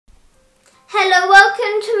Hello,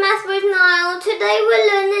 welcome to Math with Nile. Today we're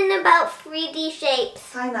learning about 3D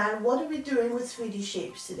shapes. Hi Nile, what are we doing with 3D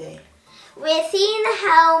shapes today? We're seeing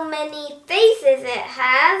how many faces it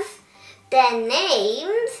has, their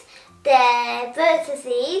names, their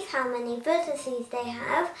vertices, how many vertices they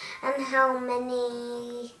have, and how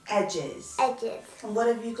many edges. And what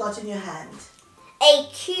have you got in your hand? A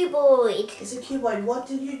cuboid. It's a cuboid. What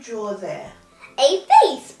did you draw there? A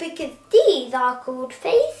face, because these are called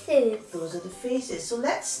faces. Those are the faces. So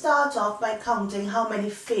let's start off by counting how many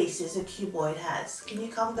faces a cuboid has. Can you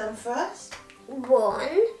count them for us?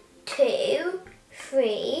 1, 2,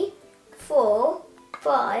 3, 4,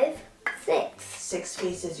 5, 6. 6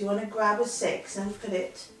 faces. You want to grab a 6 and put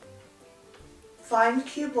it. Find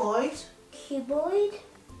cuboid. Cuboid.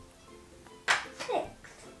 6.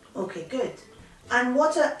 Okay, good. And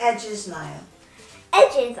what are edges, Nile?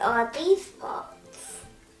 Edges are these parts.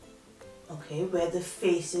 Okay, where the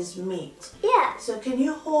faces meet. Yeah. So can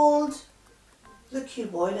you hold the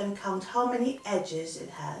cuboid and count how many edges it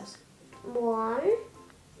has? 1,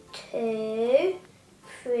 2,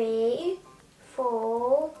 3,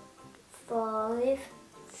 4, 5,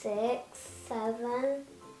 6, 7,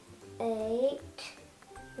 8,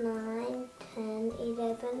 9, 10,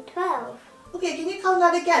 11, 12. Okay, can you count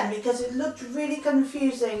that again? Because it looked really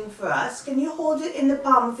confusing for us. Can you hold it in the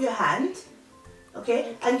palm of your hand?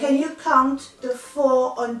 Okay. And can you count the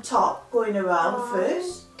 4 on top going around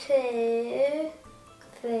first? 2,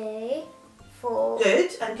 3, 4.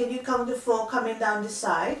 Good. And can you count the 4 coming down the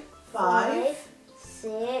side? 5,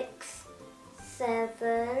 6,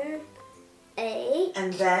 7, 8.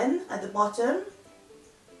 And then at the bottom?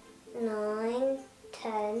 9,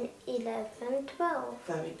 10, 11, 12.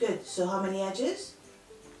 Very good. So how many edges?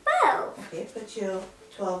 12. Okay, put your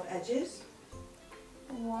 12 edges.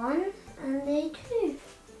 1 and a 2.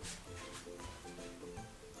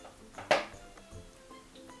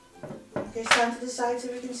 Okay, stand to the side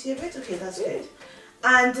so we can see a bit. Okay, that's good.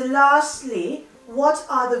 And lastly, what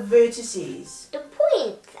are the vertices? The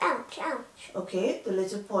points. Ouch, ouch. Okay, the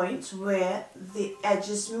little points where the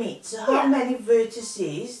edges meet. So how many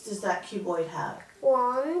vertices does that cuboid have?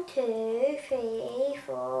 1, 2, 3,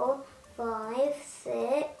 4, 5,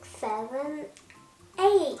 6, 7,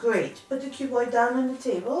 8. Great. Put the cuboid down on the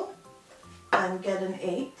table and get an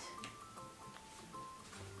 8.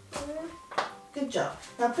 Good job.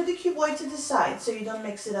 Now put the cuboid to the side so you don't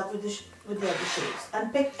mix it up with the other shapes.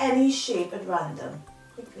 And pick any shape at random.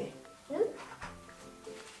 Quickly.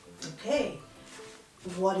 Okay.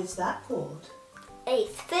 What is that called? A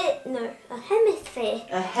sphere. No, a hemisphere.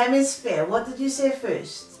 A hemisphere. What did you say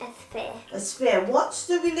first? A sphere. A sphere. What's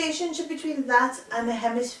the relationship between that and a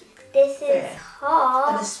hemisphere? This is half.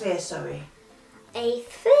 And a sphere, sorry. A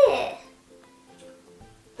sphere.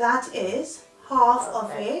 That is half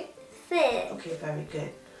of a sphere. Okay, very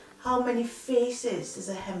good. How many faces does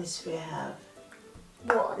a hemisphere have?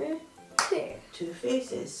 1, 2. 2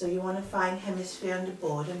 faces. So you want to find hemisphere on the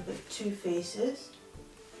board and put 2 faces.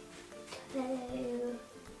 2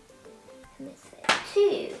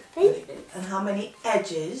 faces. And how many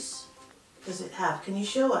edges does it have? Can you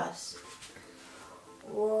show us?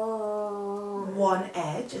 1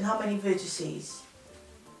 edge. And how many vertices?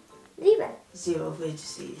 0. 0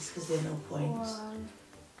 vertices because there are no points. 1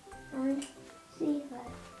 and 0.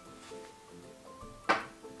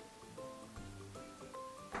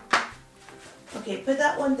 Okay, put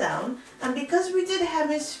that one down. And because we did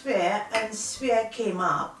hemisphere and sphere came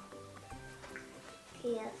up,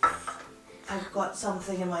 yes, I've got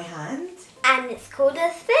something in my hand. And it's called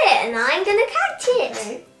a sphere, and I'm going to catch it.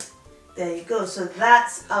 Okay. There you go. So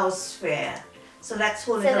that's our sphere. So let's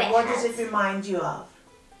hold it up. What does it remind you of?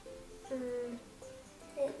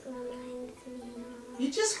 It reminds me of...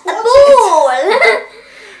 You just a caught ball!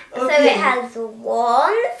 Okay. So it has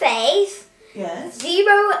 1 face, Yes.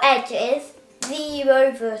 0 edges,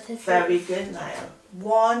 0 vertices. Very good, Nile.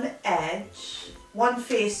 1 edge, 1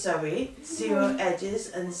 face, sorry, 0 edges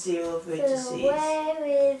and 0 vertices. So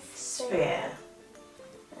where is sphere?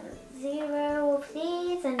 0 of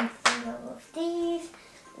these and 0 of these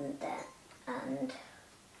and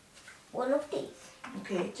 1 of these.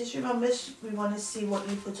 Okay, just remember we want to see what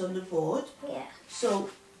you put on the board. Yeah. So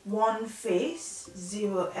 1 face,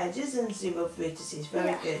 0 edges and 0 vertices.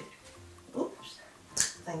 Very good. Oops.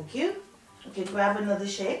 Thank you. Okay, grab another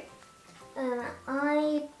shape.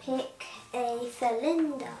 I pick a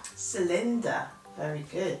cylinder. Cylinder. Very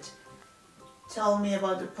good. Tell me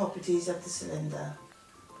about the properties of the cylinder.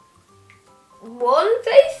 1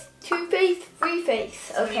 face, 2 face, 3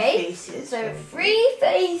 face. 3 Okay. faces. So 3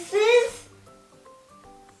 faces.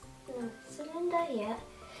 No, cylinder here.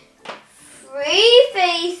 3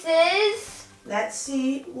 faces. Let's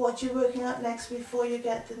see what you're working out next before you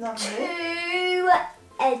get the number. 2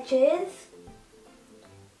 edges.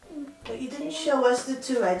 But you didn't show us the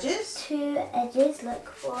 2 edges. 2 edges, look,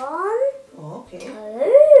 1. Oh, okay. 2.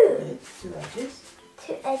 Good. 2 edges.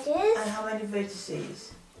 2 edges. And how many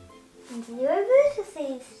vertices? 0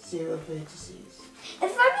 vertices. 0 vertices.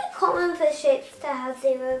 It's very common for shapes to have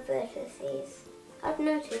 0 vertices. I've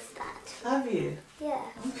noticed that. Have you? Yeah.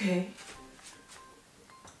 Okay.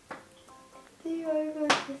 0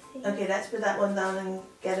 vertices. Okay, let's put that one down and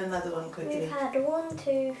get another one quickly. We've had 1,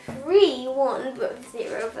 2, 3, 1 with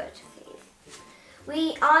 0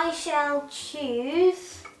 vertices. I shall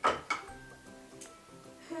choose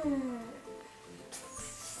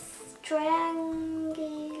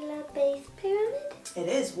triangular base pyramid. It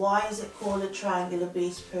is. Why is it called a triangular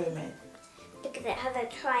base pyramid? Because it has a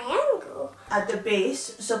triangle. At the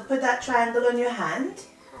base, so put that triangle on your hand.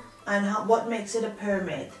 And what makes it a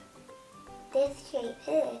pyramid? This shape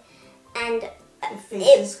here. And The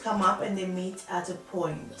faces come up and they meet at a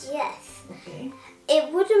point. yes. Okay.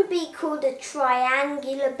 It wouldn't be called a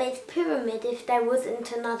triangular base pyramid if there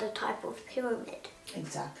wasn't another type of pyramid.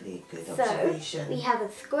 Exactly. Good So observation. we have a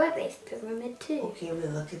square base pyramid too. Okay,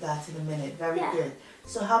 we'll look at that in a minute. Very Yeah. good.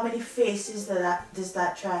 So how many faces does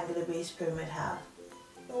that triangular base pyramid have?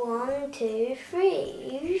 1, 2,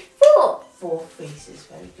 3, 4. 4 faces.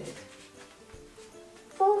 Very good.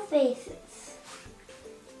 4 faces.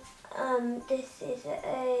 This is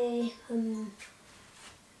a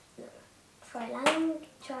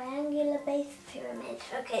triangular base pyramid.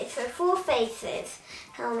 Okay, so 4 faces.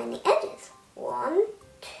 How many edges? 1,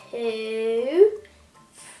 2,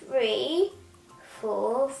 3,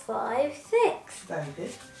 4, 5, 6. Very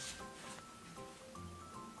good.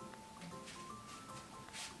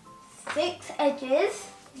 6 edges.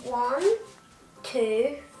 1,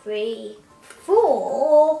 2, 3,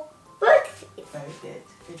 4 vertices. Very good.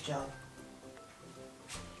 Good job.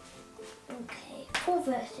 Okay, 4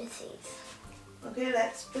 vertices. Okay,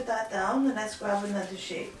 let's put that down and let's grab another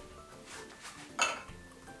shape.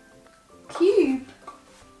 Cube.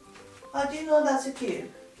 How do you know that's a cube?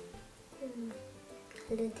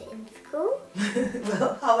 I learned it in school.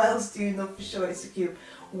 Well, how else do you know for sure it's a cube?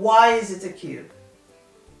 Why is it a cube?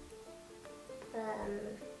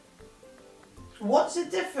 What's the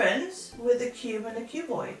difference with a cube and a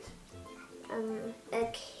cuboid?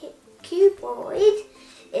 A cuboid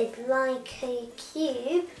is like a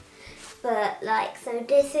cube, but so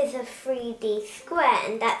this is a 3D square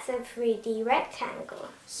and that's a 3D rectangle.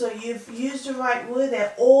 So you've used the right word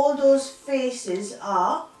there. All those faces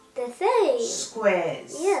are The same.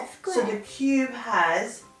 squares. Yeah, square. So the cube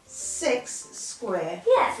has 6 square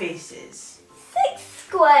Yeah. faces. 6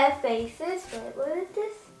 square faces. Wait, what is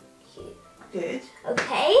this? Cube. Good.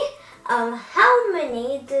 Okay. How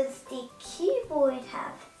many does the cuboid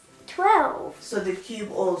have? 12. So the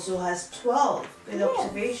cube also has 12. Good Yes.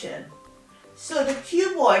 observation. So the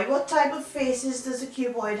cuboid, what type of faces does a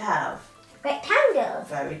cuboid have? Rectangle.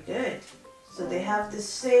 Very good. So they have the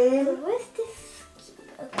So same. where's this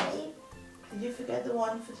cube? Okay. Did you forget the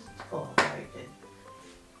one for the... Oh, very good.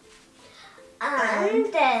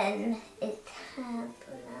 And then it has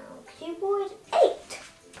now cuboid 8.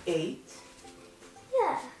 8.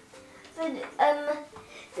 Yeah. But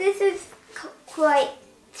this is quite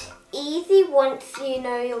easy once you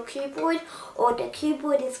know your cuboid, or the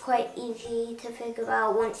cuboid is quite easy to figure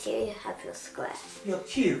out once you have your square. Your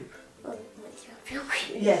cube. Or once you have your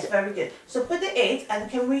cube. Yes, very good. So put the 8 and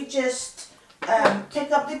can we just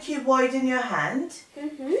pick up the cuboid in your hand?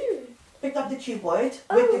 Pick up the cuboid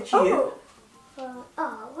with the cube.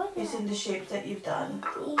 What It's in the shape that you've done.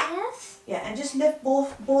 Yes. Yeah, and just lift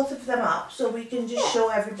both of them up so we can just show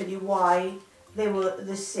everybody why they were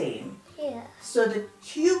the same. Yeah. So the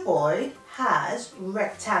cuboid has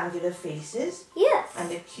rectangular faces Yes. and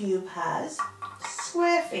the cube has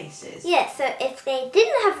square faces. Yes, so if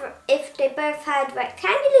they both had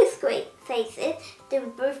rectangular square faces, they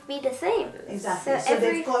would both be the same. Exactly. So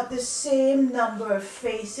they've got the same number of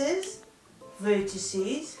faces,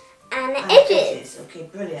 vertices, and and edges. Okay,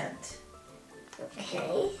 brilliant.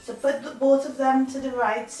 Okay. So put both of them to the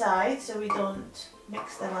right side so we don't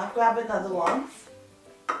mix them up. Grab another one.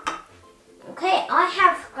 Okay, I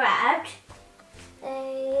have grabbed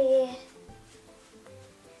I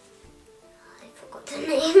forgot the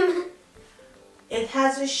name. It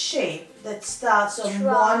has a shape that starts on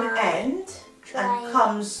one end and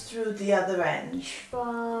comes through the other end.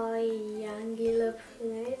 Triangular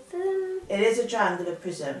prism. It is a triangular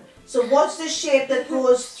prism. So what's the shape that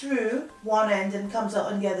goes through one end and comes out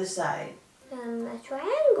on the other side? A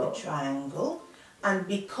triangle. A triangle. And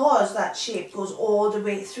because that shape goes all the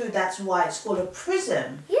way through, that's why it's called a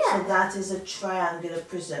prism. Yeah. So that is a triangular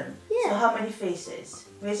prism. Yeah. So how many faces?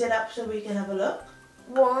 Raise it up so we can have a look.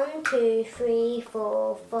 1, 2, 3,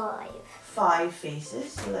 4, 5. 5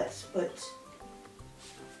 faces. So let's put...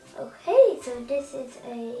 Okay, so this is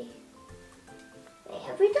a... Wait,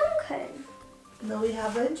 have we done cone? No, we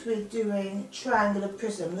haven't. We're doing triangular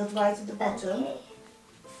prism. Look right at the bottom. Okay.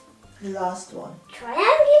 The last one.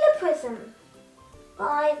 Triangular prism.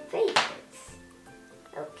 5 faces.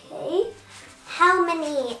 Okay. How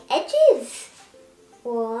many edges?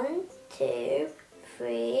 1, 2,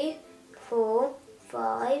 3, 4,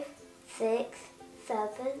 5, 6, 7,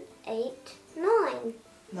 8, 9.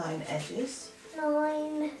 9 edges.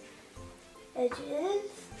 9 edges.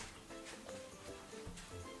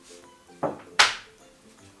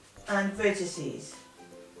 And vertices.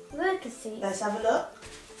 Vertices. Let's have a look.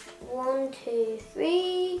 1, 2,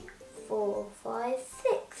 3, 4, 5,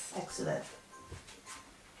 6. Excellent.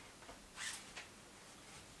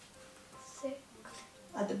 6.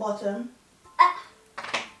 At the bottom.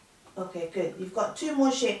 Okay, good. You've got 2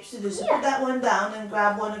 more shapes to do. So Yeah. put that one down and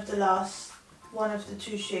grab one of the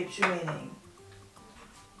 2 shapes remaining.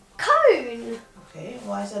 Cone. Okay,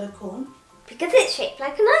 why is that a cone? Because it's shaped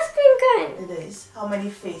like an ice cream cone. It is. How many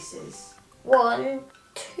faces? 1,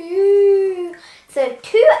 2. So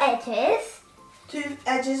 2 edges. 2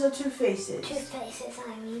 edges or 2 faces? 2 faces,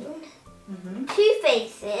 I mean. Mm-hmm. 2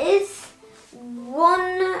 faces.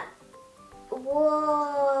 1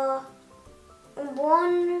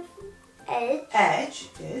 edge. Edge,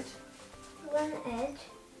 good. 1 edge.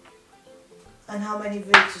 And how many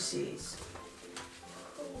vertices?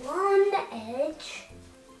 1 edge.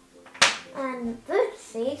 And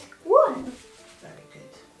vertices, 1. Very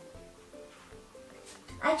good.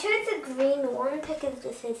 I chose a green one because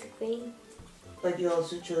this is green. But you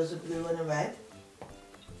also chose a blue and a red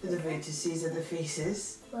for the vertices and the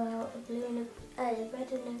faces. Well, a blue and a red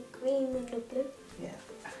and a green and a blue. Yeah.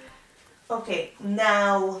 Okay,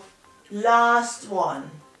 now last one.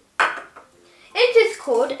 It is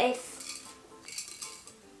called a...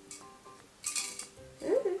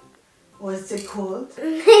 What's it called?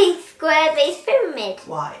 a square base pyramid.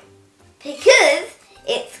 Why? Because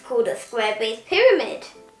it's called a square base pyramid.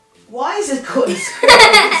 Why is it called a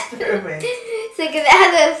square pyramid? So because it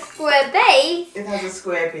has a square base. It has a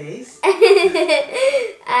square base.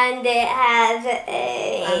 And it has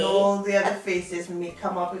a... And all the other faces may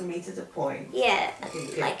come up and meet at a point. Yeah, Okay,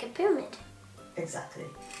 good. like a pyramid. Exactly.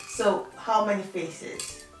 So, how many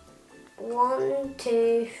faces? 1,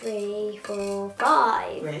 2, 3, 4,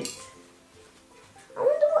 5. Great. I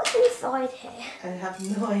wonder what's inside here. I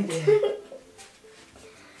have no idea.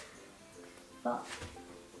 But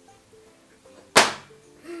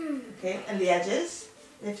Okay, and the edges?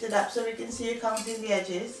 Lift it up so we can see you counting the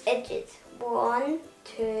edges. edges. 1,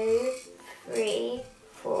 2, 3,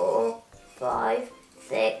 4, 5,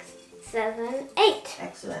 6, 7, 8.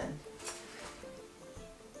 Excellent.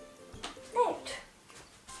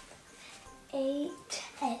 8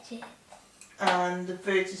 edges. And the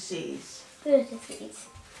vertices. Vertices.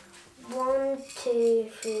 1, 2,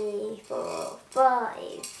 3, 4,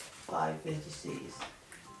 5. 5 vertices.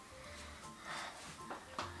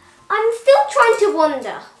 I'm still trying to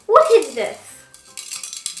wonder, what is this?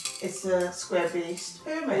 It's a square-based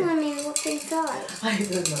pyramid. I mean, what's inside? I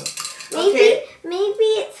don't know. Maybe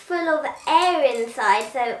it's full of air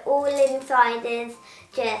inside, so all inside is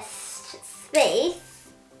just space.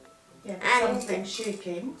 Yeah, And- something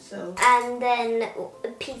shaking, so... And then a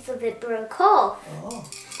piece of it broke off. Oh,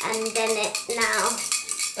 And then it now...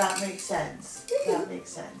 that makes sense. That makes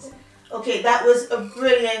sense. Okay, that was a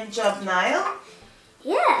brilliant job, Nile.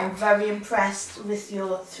 Yeah. I'm very impressed with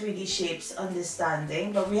your 3D shapes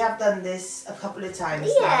understanding, but we have done this a couple of times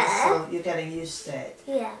now, Yeah. so you're getting used to it.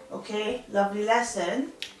 Yeah. Okay, lovely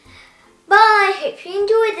lesson. Bye. Hope you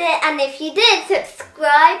enjoyed it. And if you did,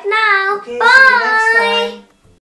 subscribe now. Okay, Bye. see you next time.